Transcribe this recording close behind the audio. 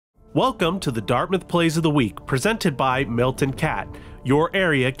Welcome to the Dartmouth Plays of the Week, presented by Milton Cat, your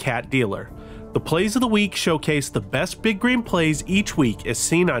area cat dealer. The Plays of the Week showcase the best big green plays each week as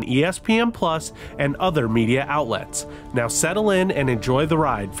seen on ESPN Plus and other media outlets. Now settle in and enjoy the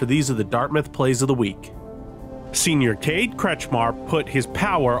ride, for these are the Dartmouth Plays of the Week. Senior Cade Kretschmar put his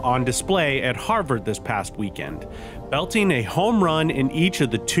power on display at Harvard this past weekend, belting a home run in each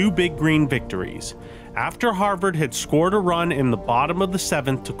of the two big green victories. After Harvard had scored a run in the bottom of the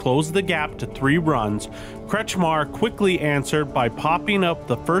seventh to close the gap to 3 runs, Kretschmar quickly answered by popping up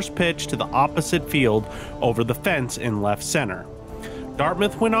the first pitch to the opposite field over the fence in left center.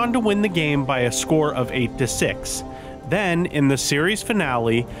 Dartmouth went on to win the game by a score of 8-6. Then, in the series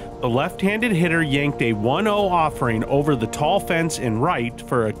finale, the left-handed hitter yanked a 1-0 offering over the tall fence in right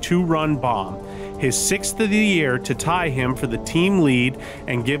for a 2-run bomb, his 6th of the year, to tie him for the team lead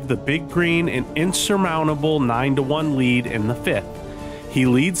and give the Big Green an insurmountable 9-1 lead in the 5th. He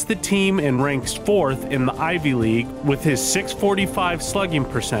leads the team and ranks 4th in the Ivy League with his .645 slugging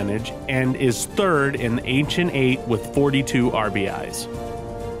percentage and is 3rd in the Ancient 8 with 42 RBIs.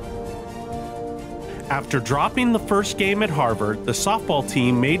 After dropping the first game at Harvard, the softball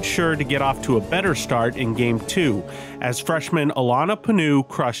team made sure to get off to a better start in Game 2, as freshman Alana Panu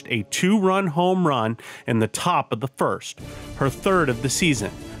crushed a 2-run home run in the top of the first, her 3rd of the season,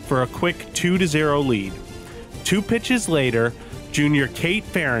 for a quick 2-0 lead. 2 pitches later, junior Kate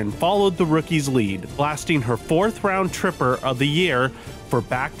Farron followed the rookie's lead, blasting her 4th-round tripper of the year for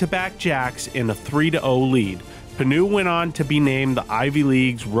back-to-back jacks in a 3-0 lead. Panu went on to be named the Ivy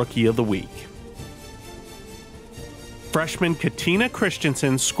League's Rookie of the Week. Freshman Katina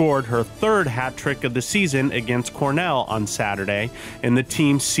Christensen scored her 3rd hat trick of the season against Cornell on Saturday in the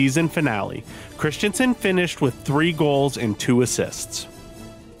team's season finale. Christensen finished with 3 goals and 2 assists.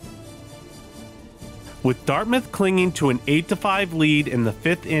 With Dartmouth clinging to an 8-5 lead in the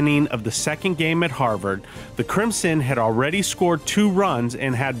 5th inning of the second game at Harvard, the Crimson had already scored 2 runs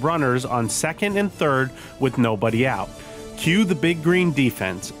and had runners on 2nd and 3rd with nobody out. Cue the Big Green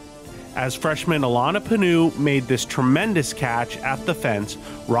defense, as freshman Alana Panu made this tremendous catch at the fence,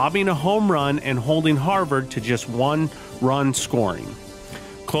 robbing a home run and holding Harvard to just 1 run scoring.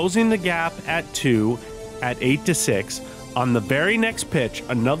 Closing the gap at 2 at 8-6, on the very next pitch,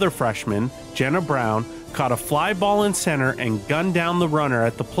 another freshman, Jenna Brown, caught a fly ball in center and gunned down the runner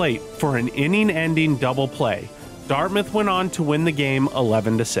at the plate for an inning-ending double play. Dartmouth went on to win the game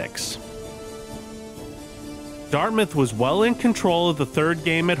 11-6. Dartmouth was well in control of the 3rd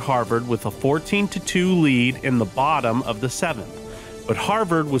game at Harvard with a 14-2 lead in the bottom of the 7th. But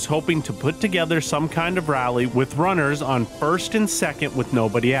Harvard was hoping to put together some kind of rally with runners on 1st and 2nd with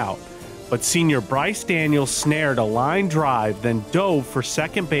nobody out. But senior Bryce Daniels snared a line drive, then dove for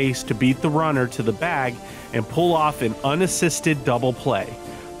second base to beat the runner to the bag and pull off an unassisted double play.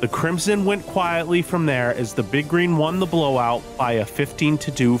 The Crimson went quietly from there as the Big Green won the blowout by a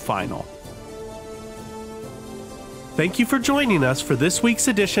 15-2 final. Thank you for joining us for this week's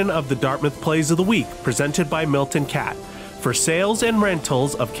edition of the Dartmouth Plays of the Week, presented by Milton Cat. For sales and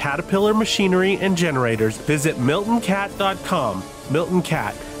rentals of Caterpillar machinery and generators, visit miltoncat.com. Milton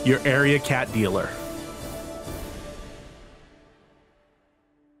Cat, your area cat dealer.